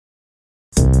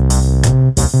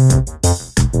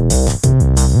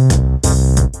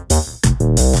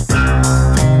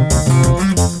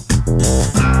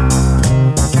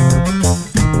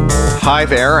Hi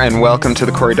there, and welcome to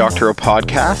the Cory Doctorow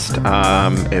podcast.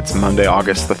 It's Monday,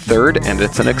 August the 3rd, and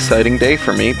it's an exciting day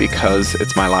for me because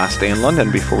it's my last day in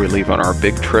London before we leave on our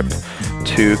big trip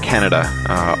to Canada.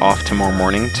 Off tomorrow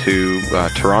morning to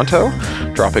Toronto,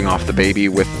 dropping off the baby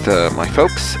with my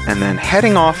folks, and then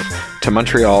heading off to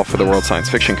Montreal for the World Science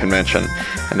Fiction Convention.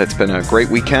 And it's been a great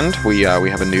weekend. We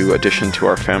have a new addition to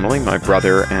our family. My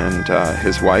brother and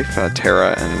his wife,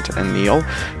 Tara and Neil,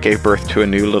 gave birth to a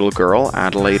new little girl,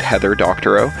 Adelaide Heather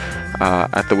Doctorow,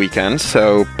 at the weekend.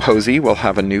 So Posey will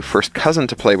have a new first cousin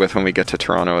to play with when we get to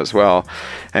Toronto as well.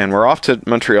 And we're off to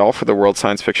Montreal for the World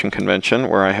Science Fiction Convention,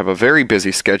 where I have a very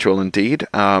busy schedule indeed.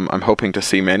 I'm hoping to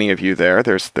see many of you there.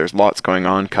 There's lots going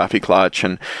on, coffee clutch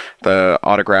and the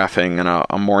autographing and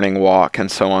a morning walk and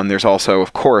so on. There's also,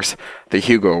 of course, the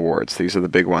Hugo Awards. These are the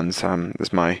big ones. This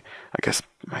is my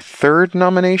third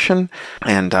nomination,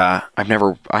 and I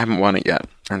haven't won it yet.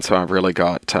 And so I've really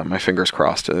got my fingers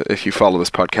crossed. If you follow this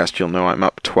podcast, you'll know I'm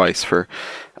up twice for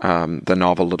the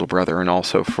novel Little Brother and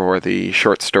also for the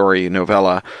short story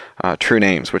novella True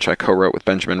Names, which I co-wrote with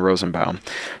Benjamin Rosenbaum.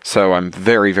 So I'm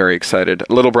very, very excited.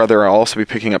 Little Brother, I'll also be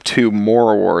picking up 2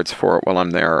 more awards for it while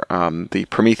I'm there. The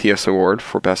Prometheus Award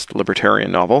for Best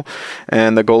Libertarian Novel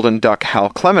and the Golden Duck Hal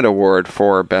Clement Award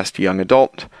for Best Young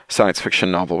Adult Science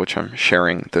Fiction Novel, which I'm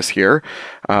sharing this year.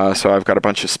 So I've got a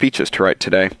bunch of speeches to write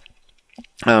today.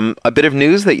 A bit of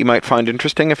news that you might find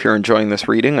interesting if you're enjoying this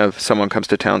reading of Someone Comes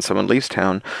to Town, Someone Leaves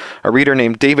Town. A reader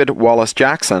named David Wallace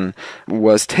Jackson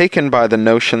was taken by the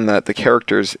notion that the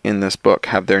characters in this book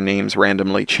have their names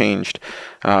randomly changed,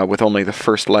 with only the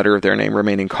first letter of their name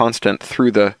remaining constant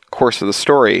through the course of the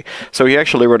story. So he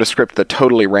actually wrote a script that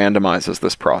totally randomizes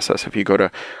this process. If you go to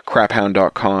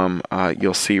craphound.com,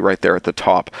 you'll see right there at the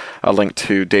top a link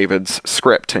to David's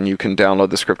script, and you can download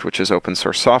the script, which is open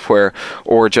source software,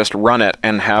 or just run it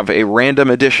and have a random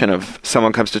edition of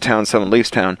Someone Comes to Town, Someone Leaves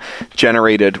Town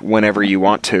generated whenever you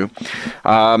want to.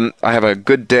 I have a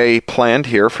good day planned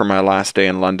here for my last day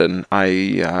in London. I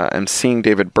am seeing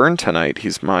David Byrne tonight.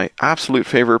 He's my absolute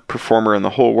favorite performer in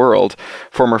the whole world,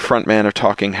 former frontman of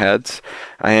Talking Heads,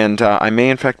 and I may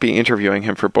in fact be interviewing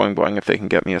him for Boing Boing if they can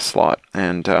get me a slot.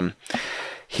 And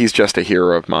he's just a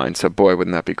hero of mine, so boy,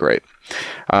 wouldn't that be great.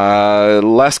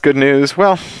 Less good news,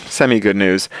 well, semi-good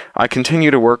news. I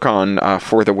continue to work on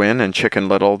For the Win and Chicken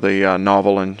Little, the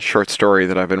novel and short story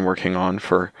that I've been working on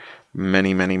for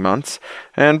many, many months.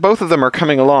 And both of them are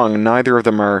coming along. Neither of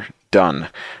them are done,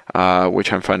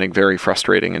 which I'm finding very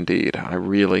frustrating indeed. I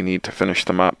really need to finish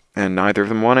them up, and neither of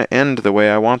them want to end the way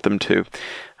I want them to.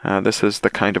 This is the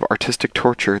kind of artistic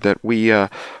torture that we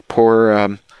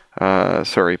poor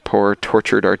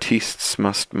tortured artistes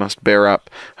must bear up.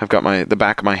 I've got the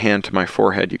back of my hand to my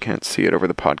forehead. You can't see it over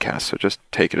the podcast, so just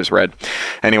take it as read.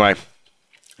 Anyway,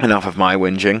 enough of my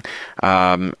whinging.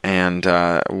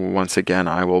 Once again,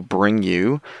 I will bring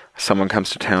you Someone Comes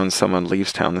to Town, Someone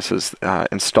Leaves Town. This is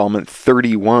installment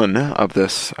 31 of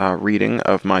this reading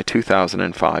of my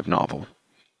 2005 novel.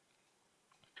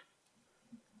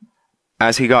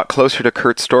 As he got closer to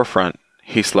Kurt's storefront,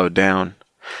 he slowed down.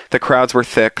 The crowds were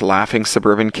thick, laughing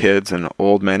suburban kids and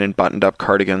old men in buttoned-up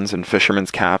cardigans and fishermen's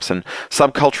caps and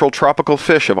subcultural tropical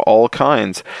fish of all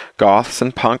kinds, goths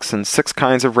and punks and 6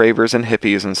 kinds of ravers and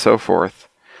hippies and so forth.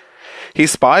 He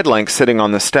spied Link sitting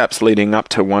on the steps leading up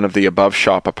to one of the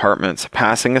above-shop apartments,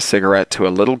 passing a cigarette to a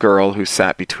little girl who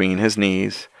sat between his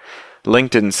knees. Link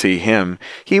didn't see him.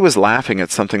 He was laughing at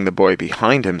something the boy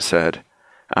behind him said.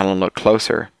 Alan looked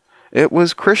closer. It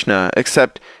was Krishna,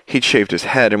 except he'd shaved his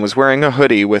head and was wearing a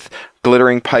hoodie with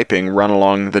glittering piping run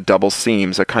along the double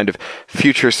seams, a kind of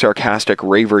future sarcastic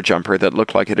raver jumper that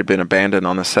looked like it had been abandoned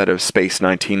on the set of Space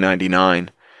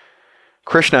 1999.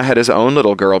 Krishna had his own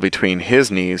little girl between his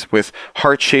knees, with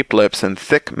heart-shaped lips and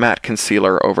thick matte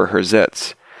concealer over her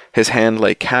zits. His hand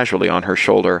lay casually on her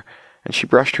shoulder, and she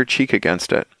brushed her cheek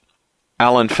against it.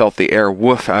 Alan felt the air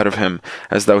woof out of him,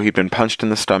 as though he'd been punched in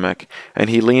the stomach, and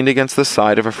he leaned against the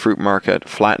side of a fruit market,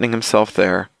 flattening himself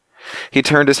there. He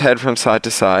turned his head from side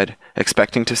to side,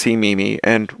 expecting to see Mimi,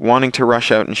 and wanting to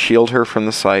rush out and shield her from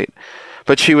the sight,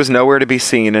 but she was nowhere to be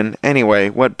seen, and anyway,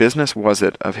 what business was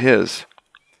it of his?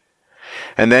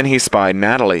 And then he spied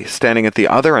Natalie, standing at the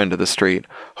other end of the street,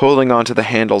 holding onto the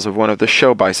handles of one of the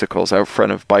show bicycles out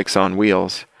front of Bikes on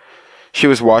Wheels. She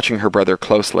was watching her brother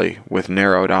closely, with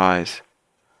narrowed eyes.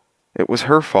 It was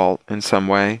her fault, in some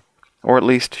way, or at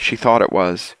least she thought it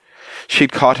was.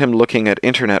 She'd caught him looking at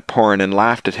internet porn and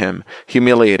laughed at him,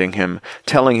 humiliating him,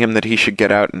 telling him that he should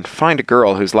get out and find a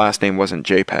girl whose last name wasn't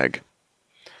JPEG.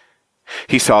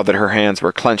 He saw that her hands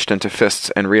were clenched into fists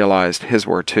and realized his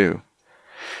were too.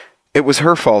 It was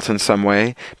her fault in some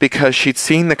way, because she'd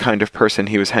seen the kind of person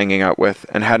he was hanging out with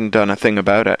and hadn't done a thing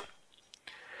about it.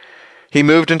 He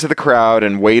moved into the crowd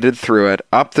and waded through it,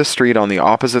 up the street on the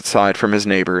opposite side from his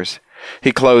neighbors.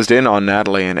 He closed in on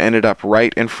Natalie and ended up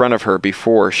right in front of her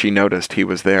before she noticed he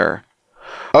was there.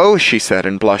 "Oh," she said,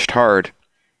 and blushed hard.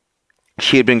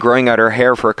 She had been growing out her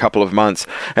hair for a couple of months,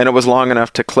 and it was long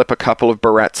enough to clip a couple of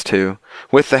barrettes to.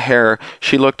 With the hair,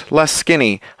 she looked less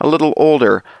skinny, a little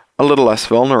older, a little less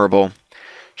vulnerable.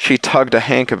 She tugged a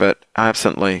hank of it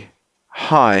absently.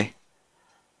 "Hi."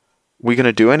 "We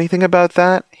gonna do anything about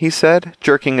that?" he said,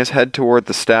 jerking his head toward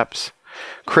the steps.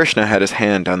 Krishna had his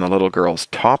hand on the little girl's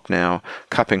top now,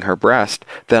 cupping her breast,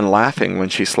 then laughing when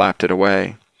she slapped it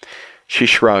away. She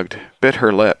shrugged, bit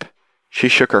her lip. She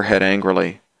shook her head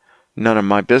angrily. "None of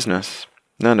my business.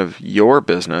 None of your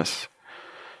business."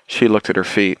 She looked at her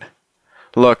feet.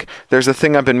 "Look, there's a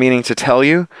thing I've been meaning to tell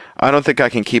you. I don't think I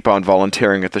can keep on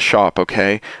volunteering at the shop,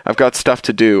 okay? I've got stuff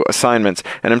to do, assignments,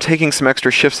 and I'm taking some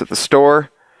extra shifts at the store."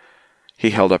 He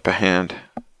held up a hand.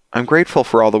 "I'm grateful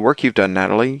for all the work you've done,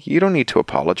 Natalie. You don't need to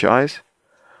apologize."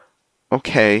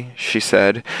 "Okay," she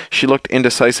said. She looked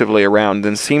indecisively around,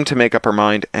 then seemed to make up her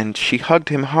mind, and she hugged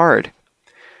him hard.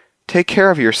 "Take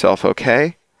care of yourself,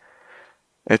 okay?"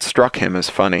 It struck him as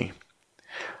funny.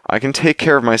 "I can take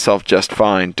care of myself just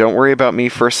fine. Don't worry about me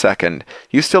for a second.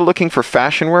 You still looking for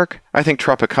fashion work? I think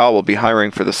Tropical will be hiring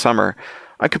for the summer.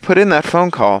 I could put in that phone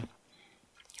call."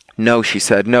 "No," she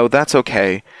said. "No, that's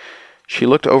okay." She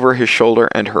looked over his shoulder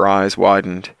and her eyes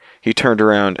widened. He turned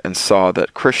around and saw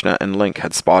that Krishna and Link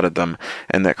had spotted them,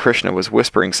 and that Krishna was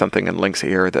whispering something in Link's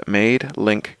ear that made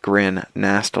Link grin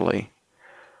nastily.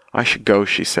 "I should go,"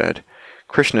 she said.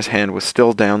 Krishna's hand was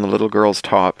still down the little girl's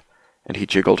top, and he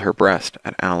jiggled her breast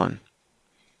at Alan.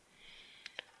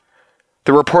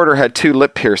 The reporter had 2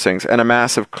 lip piercings and a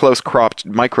mass of close-cropped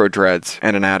micro-dreads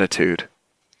and an attitude.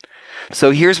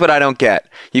 "So here's what I don't get.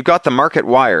 You've got the market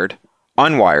wired."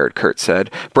 "Unwired," Kurt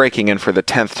said, breaking in for the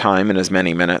 10th time in as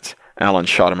many minutes. Alan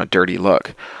shot him a dirty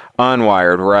look.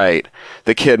 "Unwired, right."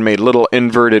 The kid made little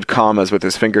inverted commas with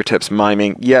his fingertips,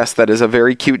 miming, "Yes, that is a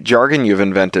very cute jargon you've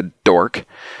invented, dork.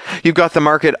 You've got the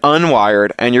market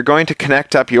unwired, and you're going to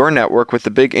connect up your network with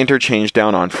the big interchange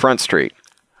down on Front Street."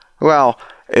 "Well,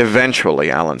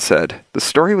 eventually," Alan said. The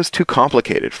story was too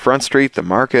complicated. Front Street, the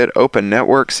market, open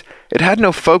networks. It had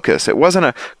no focus. It wasn't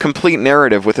a complete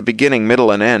narrative with a beginning,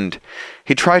 middle, and end.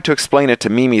 He tried to explain it to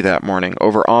Mimi that morning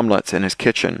over omelets in his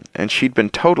kitchen, and she'd been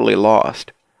totally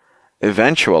lost.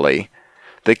 Eventually,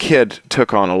 the kid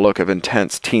took on a look of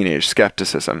intense teenage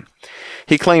skepticism.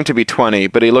 He claimed to be 20,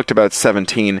 but he looked about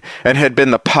 17, and had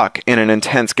been the puck in an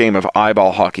intense game of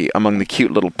eyeball hockey among the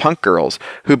cute little punk girls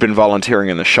who'd been volunteering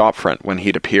in the shopfront when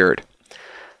he'd appeared.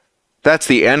 "That's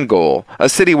the end goal, a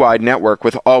citywide network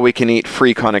with all-we-can-eat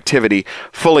free connectivity,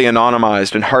 fully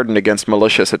anonymized and hardened against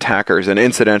malicious attackers and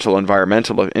incidental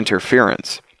environmental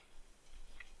interference."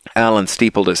 Alan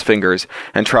steepled his fingers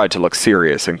and tried to look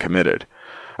serious and committed.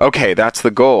 "Okay, that's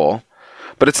the goal.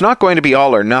 But it's not going to be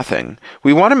all or nothing.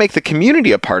 We want to make the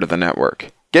community a part of the network.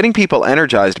 Getting people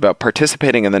energized about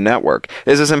participating in the network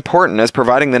is as important as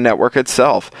providing the network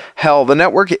itself. Hell, the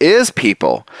network is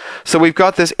people. So we've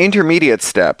got this intermediate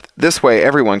step. This way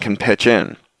everyone can pitch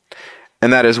in."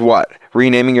 "And that is what?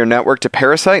 Renaming your network to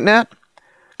ParasiteNet?"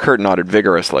 Kurt nodded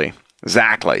vigorously.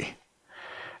 "Exactly."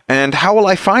 "And how will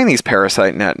I find these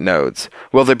ParasiteNet nodes?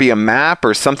 Will there be a map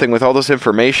or something with all this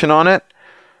information on it?"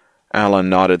 Alan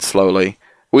nodded slowly.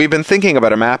 "We've been thinking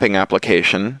about a mapping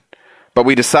application, but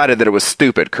we decided that it was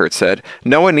stupid," Kurt said.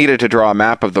 "No one needed to draw a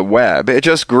map of the web. It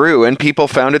just grew, and people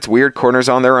found its weird corners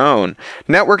on their own.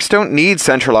 Networks don't need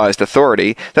centralized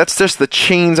authority. That's just the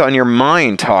chains on your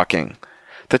mind talking."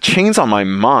 "The chains on my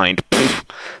mind? Pfft."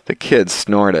 The kid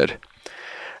snorted.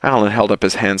 Alan held up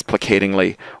his hands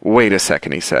placatingly. "Wait a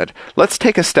second," he said. "Let's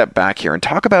take a step back here and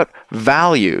talk about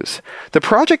values. The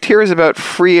project here is about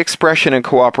free expression and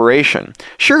cooperation.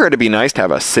 Sure, it'd be nice to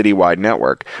have a citywide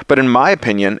network, but in my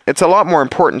opinion, it's a lot more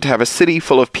important to have a city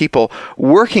full of people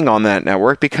working on that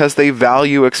network because they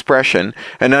value expression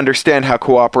and understand how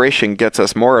cooperation gets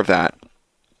us more of that.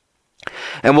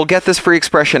 And we'll get this free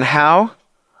expression how?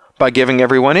 By giving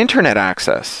everyone internet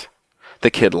access." The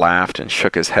kid laughed and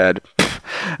shook his head.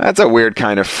 "That's a weird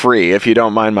kind of free, if you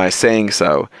don't mind my saying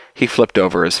so." He flipped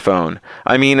over his phone.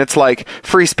 "I mean, it's like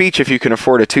free speech if you can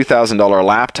afford a $2,000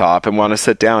 laptop and want to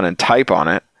sit down and type on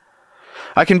it."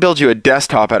 "I can build you a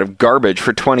desktop out of garbage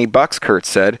for $20, Kurt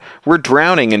said. "We're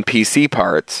drowning in PC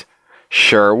parts."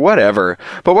 "Sure, whatever.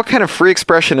 But what kind of free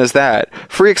expression is that?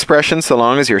 Free expression so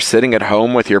long as you're sitting at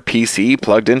home with your PC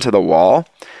plugged into the wall?"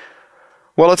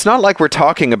 Well, it's not like we're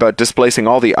talking about displacing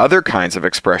all the other kinds of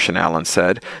expression, Alan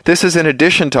said. This is in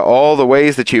addition to all the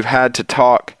ways that you've had to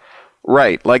talk.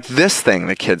 Right, like this thing,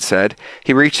 the kid said.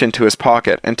 He reached into his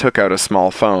pocket and took out a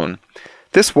small phone.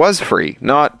 This was free,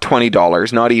 not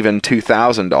 $20, not even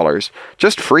 $2,000,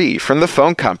 just free from the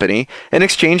phone company in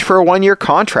exchange for a 1-year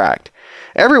contract.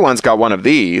 Everyone's got one of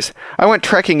these. I went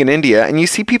trekking in India and you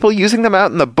see people using them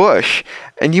out in the bush.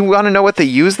 And you want to know what they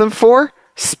use them for?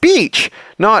 Speech!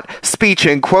 Not speech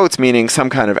in quotes meaning some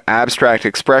kind of abstract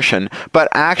expression, but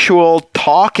actual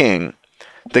talking.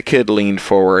 The kid leaned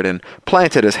forward and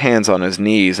planted his hands on his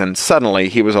knees, and suddenly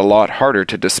he was a lot harder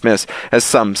to dismiss as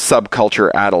some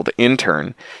subculture-addled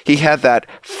intern. He had that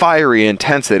fiery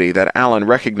intensity that Alan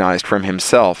recognized from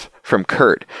himself, from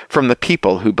Kurt, from the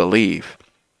people who believe.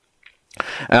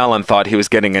 Alan thought he was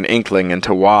getting an inkling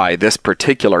into why this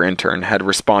particular intern had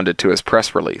responded to his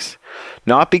press release.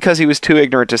 Not because he was too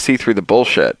ignorant to see through the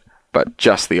bullshit, but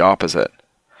just the opposite.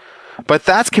 But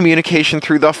that's communication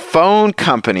through the phone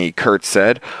company, Kurt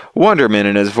said, wonderment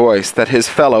in his voice that his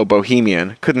fellow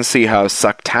bohemian couldn't see how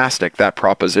sucktastic that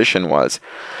proposition was.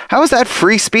 How is that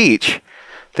free speech?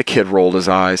 The kid rolled his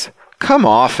eyes. Come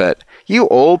off it. You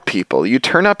old people, you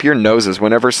turn up your noses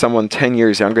whenever someone 10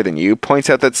 years younger than you points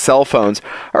out that cell phones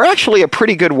are actually a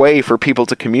pretty good way for people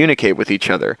to communicate with each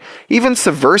other, even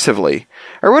subversively.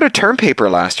 I wrote a term paper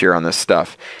last year on this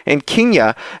stuff. In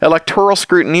Kenya, electoral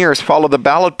scrutineers follow the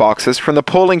ballot boxes from the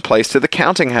polling place to the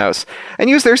counting house and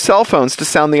use their cell phones to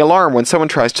sound the alarm when someone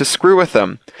tries to screw with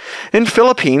them. In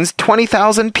Philippines,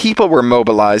 20,000 people were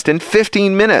mobilized in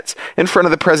 15 minutes in front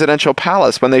of the presidential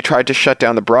palace when they tried to shut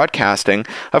down the broadcasting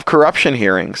of corruption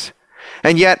hearings.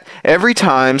 And yet, every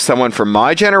time someone from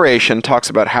my generation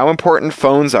talks about how important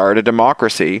phones are to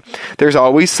democracy, there's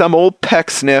always some old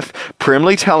pecksniff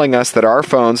primly telling us that our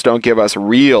phones don't give us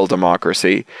real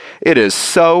democracy. It is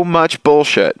so much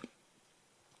bullshit.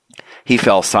 He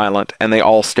fell silent, and they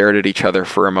all stared at each other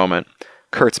for a moment.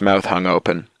 Kurt's mouth hung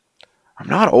open. I'm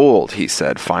not old, he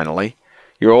said finally.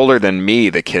 You're older than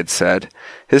me, the kid said.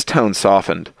 His tone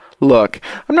softened. Look,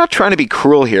 I'm not trying to be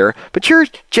cruel here, but you're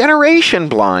generation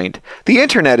blind. The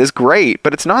internet is great,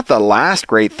 but it's not the last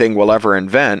great thing we'll ever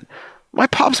invent. My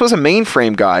pops was a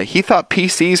mainframe guy. He thought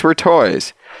PCs were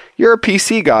toys. You're a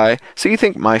PC guy, so you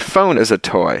think my phone is a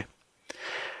toy.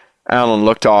 Alan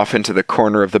looked off into the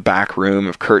corner of the back room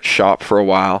of Kurt's shop for a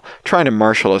while, trying to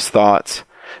marshal his thoughts.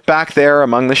 Back there,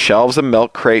 among the shelves of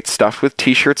milk crates stuffed with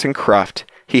t-shirts and cruft,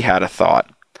 he had a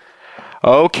thought.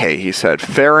 Okay, he said,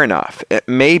 fair enough. It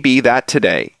may be that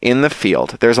today, in the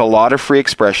field, there's a lot of free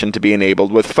expression to be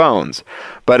enabled with phones.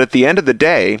 But at the end of the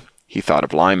day, he thought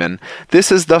of Lyman,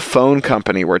 this is the phone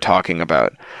company we're talking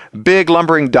about. Big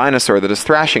lumbering dinosaur that is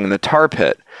thrashing in the tar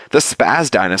pit. The spaz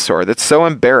dinosaur that's so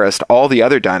embarrassed all the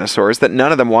other dinosaurs that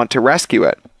none of them want to rescue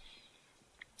it.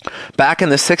 Back in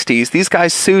the 60s, these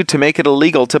guys sued to make it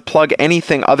illegal to plug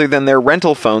anything other than their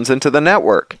rental phones into the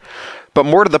network. But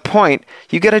more to the point,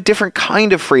 you get a different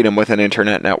kind of freedom with an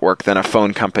internet network than a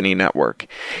phone company network,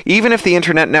 even if the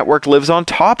internet network lives on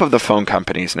top of the phone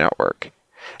company's network.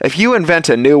 If you invent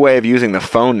a new way of using the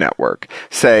phone network,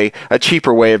 say a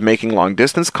cheaper way of making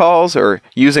long-distance calls or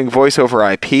using voice over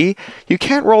IP, you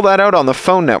can't roll that out on the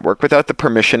phone network without the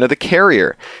permission of the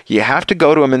carrier. You have to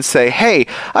go to them and say, hey,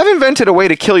 I've invented a way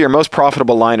to kill your most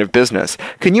profitable line of business.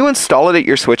 Can you install it at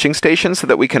your switching station so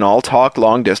that we can all talk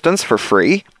long distance for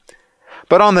free?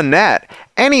 But on the net,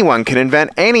 anyone can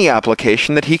invent any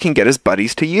application that he can get his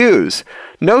buddies to use.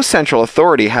 No central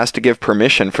authority has to give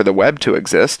permission for the web to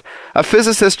exist. A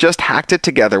physicist just hacked it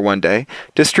together one day,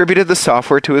 distributed the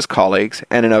software to his colleagues,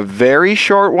 and in a very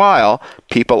short while,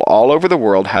 people all over the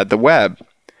world had the web.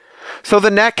 So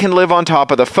the net can live on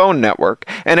top of the phone network,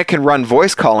 and it can run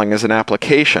voice calling as an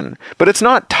application, but it's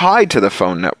not tied to the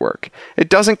phone network. It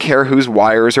doesn't care whose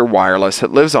wires or wireless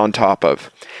it lives on top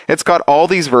of. It's got all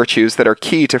these virtues that are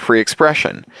key to free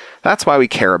expression. That's why we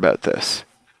care about this.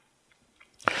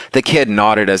 The kid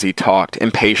nodded as he talked,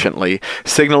 impatiently,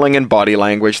 signaling in body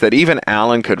language that even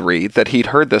Alan could read that he'd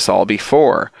heard this all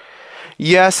before.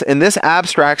 Yes, in this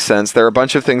abstract sense, there are a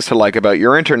bunch of things to like about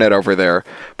your internet over there,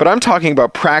 but I'm talking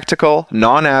about practical,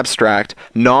 non-abstract,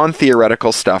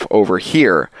 non-theoretical stuff over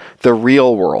here, the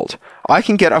real world. I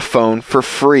can get a phone for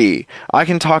free. I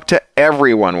can talk to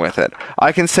everyone with it.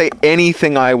 I can say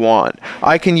anything I want.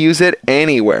 I can use it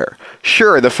anywhere.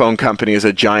 Sure, the phone company is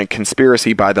a giant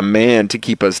conspiracy by the man to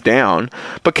keep us down,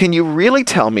 but can you really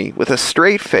tell me with a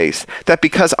straight face that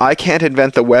because I can't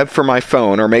invent the web for my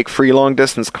phone or make free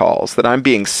long-distance calls that I'm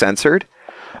being censored?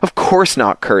 Of course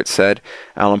not, Kurt said.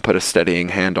 Alan put a steadying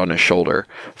hand on his shoulder.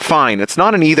 Fine, it's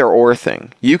not an either-or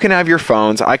thing. You can have your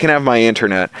phones, I can have my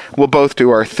internet. We'll both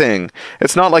do our thing.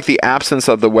 It's not like the absence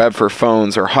of the web for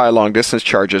phones or high long-distance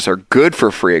charges are good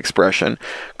for free expression.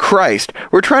 Christ,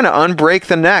 we're trying to unbreak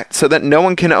the net so that no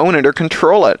one can own it or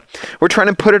control it. We're trying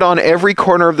to put it on every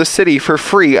corner of the city for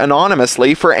free,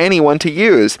 anonymously, for anyone to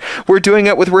use. We're doing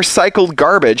it with recycled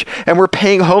garbage, and we're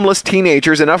paying homeless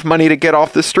teenagers enough money to get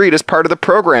off the street as part of the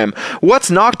program.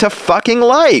 What's not to fucking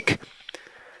like?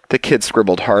 The kid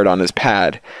scribbled hard on his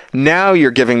pad. Now you're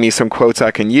giving me some quotes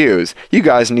I can use. You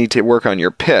guys need to work on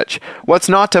your pitch. What's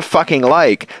not to fucking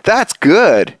like? That's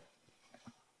good.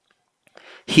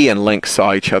 He and Link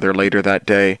saw each other later that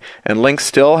day, and Link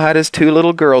still had his 2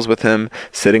 little girls with him,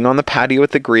 sitting on the patio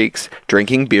with the Greeks,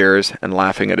 drinking beers and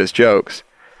laughing at his jokes.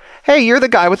 Hey, you're the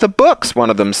guy with the books, one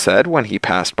of them said when he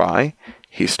passed by.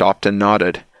 He stopped and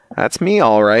nodded. That's me,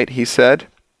 all right, he said.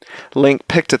 Link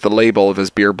picked at the label of his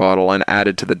beer bottle and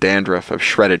added to the dandruff of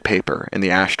shredded paper in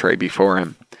the ashtray before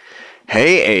him.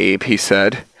 Hey, Abe, he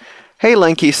said. Hey,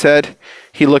 Link, he said.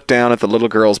 He looked down at the little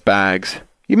girl's bags.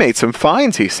 You made some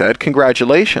finds, he said.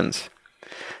 Congratulations.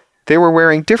 They were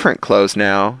wearing different clothes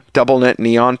now, double-knit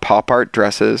neon pop art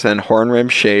dresses and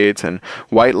horn-rimmed shades and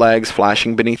white legs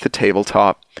flashing beneath the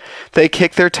tabletop. They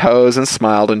kicked their toes and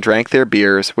smiled and drank their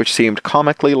beers, which seemed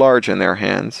comically large in their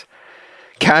hands.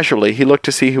 Casually, he looked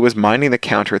to see who was minding the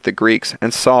counter at the Greeks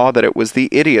and saw that it was the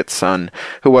idiot's son,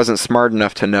 who wasn't smart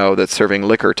enough to know that serving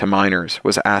liquor to minors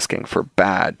was asking for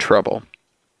bad trouble.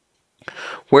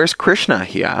 Where's Krishna?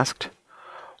 He asked.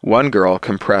 One girl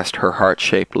compressed her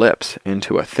heart-shaped lips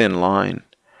into a thin line.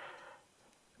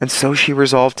 And so she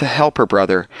resolved to help her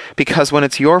brother, because when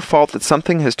it's your fault that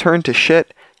something has turned to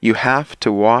shit, you have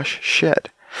to wash shit.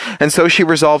 And so she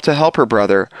resolved to help her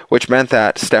brother, which meant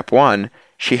that, step 1,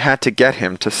 she had to get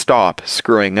him to stop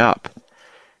screwing up.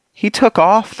 He took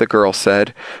off, the girl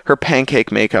said. Her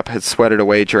pancake makeup had sweated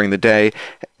away during the day,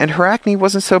 and her acne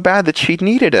wasn't so bad that she'd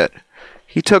needed it.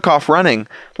 He took off running,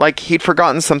 like he'd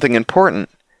forgotten something important.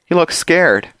 He looked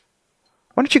scared.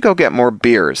 Why don't you go get more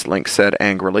beers, Link said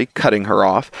angrily, cutting her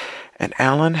off. And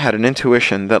Alan had an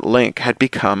intuition that Link had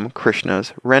become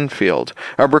Krishna's Renfield,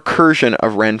 a recursion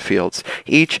of Renfields,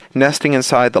 each nesting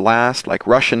inside the last like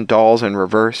Russian dolls in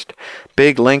reversed,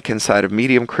 big Link inside of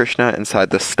medium Krishna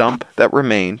inside the stump that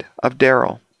remained of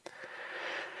Daryl.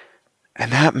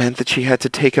 And that meant that she had to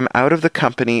take him out of the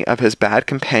company of his bad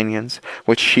companions,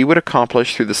 which she would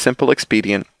accomplish through the simple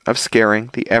expedient of scaring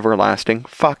the everlasting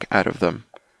fuck out of them.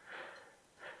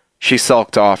 She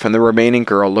sulked off, and the remaining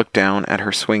girl looked down at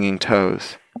her swinging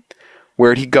toes.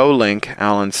 Where'd he go, Link?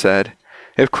 Alan said.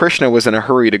 If Krishna was in a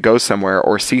hurry to go somewhere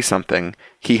or see something,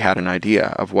 he had an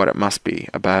idea of what it must be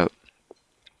about.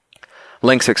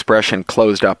 Link's expression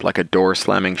closed up like a door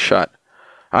slamming shut.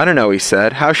 I don't know, he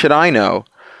said. How should I know?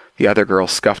 The other girl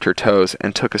scuffed her toes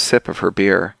and took a sip of her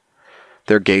beer.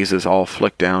 Their gazes all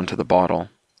flicked down to the bottle.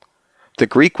 The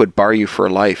Greek would bar you for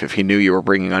life if he knew you were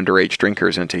bringing underage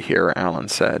drinkers into here, Alan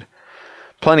said.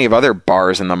 Plenty of other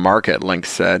bars in the market, Link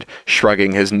said,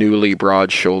 shrugging his newly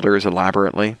broad shoulders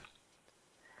elaborately.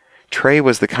 Trey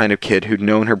was the kind of kid who'd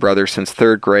known her brother since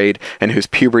 3rd grade and whose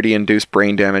puberty-induced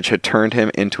brain damage had turned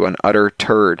him into an utter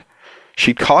turd.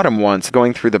 She'd caught him once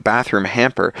going through the bathroom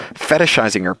hamper,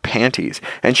 fetishizing her panties,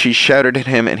 and she shouted at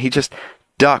him and he just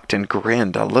ducked and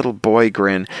grinned, a little boy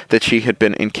grin that she had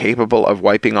been incapable of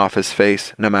wiping off his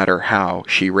face no matter how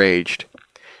she raged.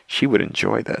 She would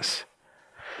enjoy this.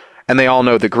 And they all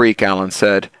know the Greek, Alan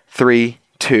said. 3,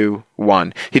 2,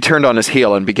 1. He turned on his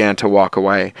heel and began to walk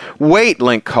away. Wait,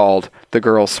 Link called. The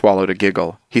girl swallowed a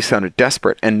giggle. He sounded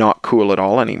desperate and not cool at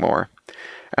all anymore.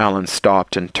 Alan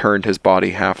stopped and turned his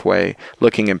body halfway,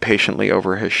 looking impatiently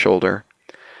over his shoulder.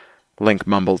 Link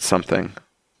mumbled something.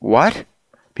 What?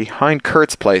 Behind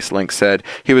Kurt's place, Link said.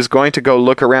 He was going to go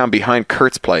look around behind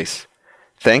Kurt's place.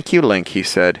 Thank you, Link, he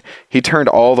said. He turned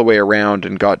all the way around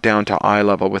and got down to eye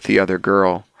level with the other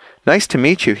girl. Nice to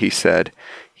meet you, he said.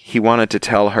 He wanted to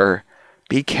tell her,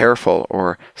 be careful,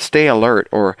 or stay alert,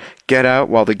 or get out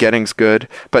while the getting's good,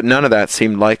 but none of that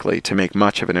seemed likely to make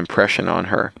much of an impression on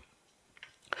her.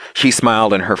 She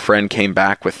smiled and her friend came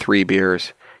back with 3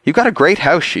 beers. You've got a great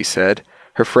house, she said.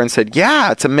 Her friend said,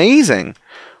 yeah, it's amazing.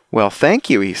 Well, thank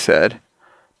you, he said.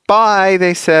 Bye,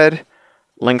 they said.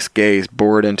 Link's gaze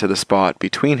bored into the spot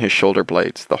between his shoulder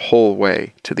blades the whole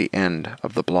way to the end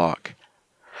of the block.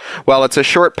 Well, it's a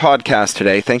short podcast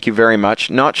today. Thank you very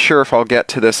much. Not sure if I'll get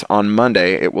to this on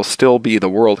Monday. It will still be the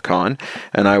Worldcon,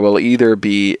 and I will either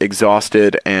be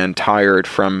exhausted and tired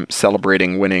from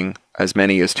celebrating winning as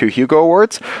many as 2 Hugo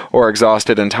Awards, or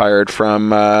exhausted and tired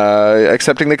from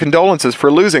accepting the condolences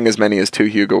for losing as many as 2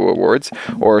 Hugo Awards,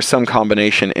 or some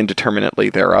combination indeterminately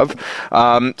thereof.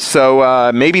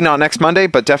 So maybe not next Monday,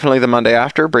 but definitely the Monday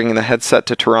after, bringing the headset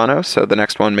to Toronto, so the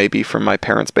next one may be from my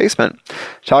parents' basement.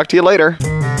 Talk to you later.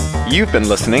 You've been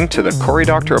listening to the Cory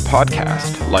Doctorow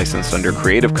podcast, licensed under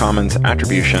Creative Commons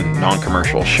Attribution,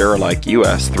 Non-Commercial, Share-alike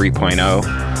US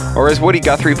 3.0, or as Woody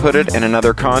Guthrie put it in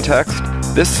another context,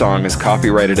 this song is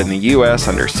copyrighted in the US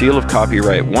under seal of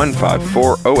copyright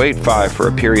 154085 for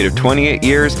a period of 28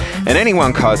 years, and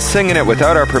anyone caught singing it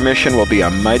without our permission will be a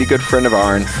mighty good friend of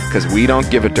ourn, because we don't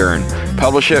give a darn.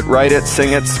 Publish it, write it,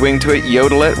 sing it, swing to it,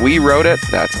 yodel it, we wrote it,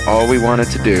 that's all we wanted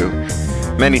to do.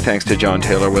 Many thanks to John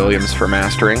Taylor Williams for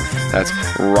mastering. That's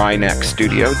Ryneck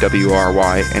Studio,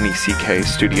 WRYNECK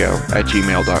Studio at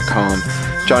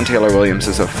gmail.com. John Taylor Williams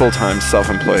is a full-time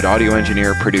self-employed audio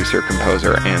engineer, producer,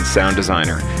 composer, and sound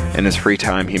designer. In his free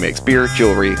time, he makes beer,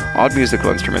 jewelry, odd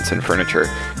musical instruments, and furniture.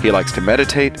 He likes to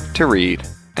meditate, to read,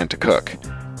 and to cook.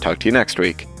 Talk to you next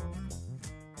week.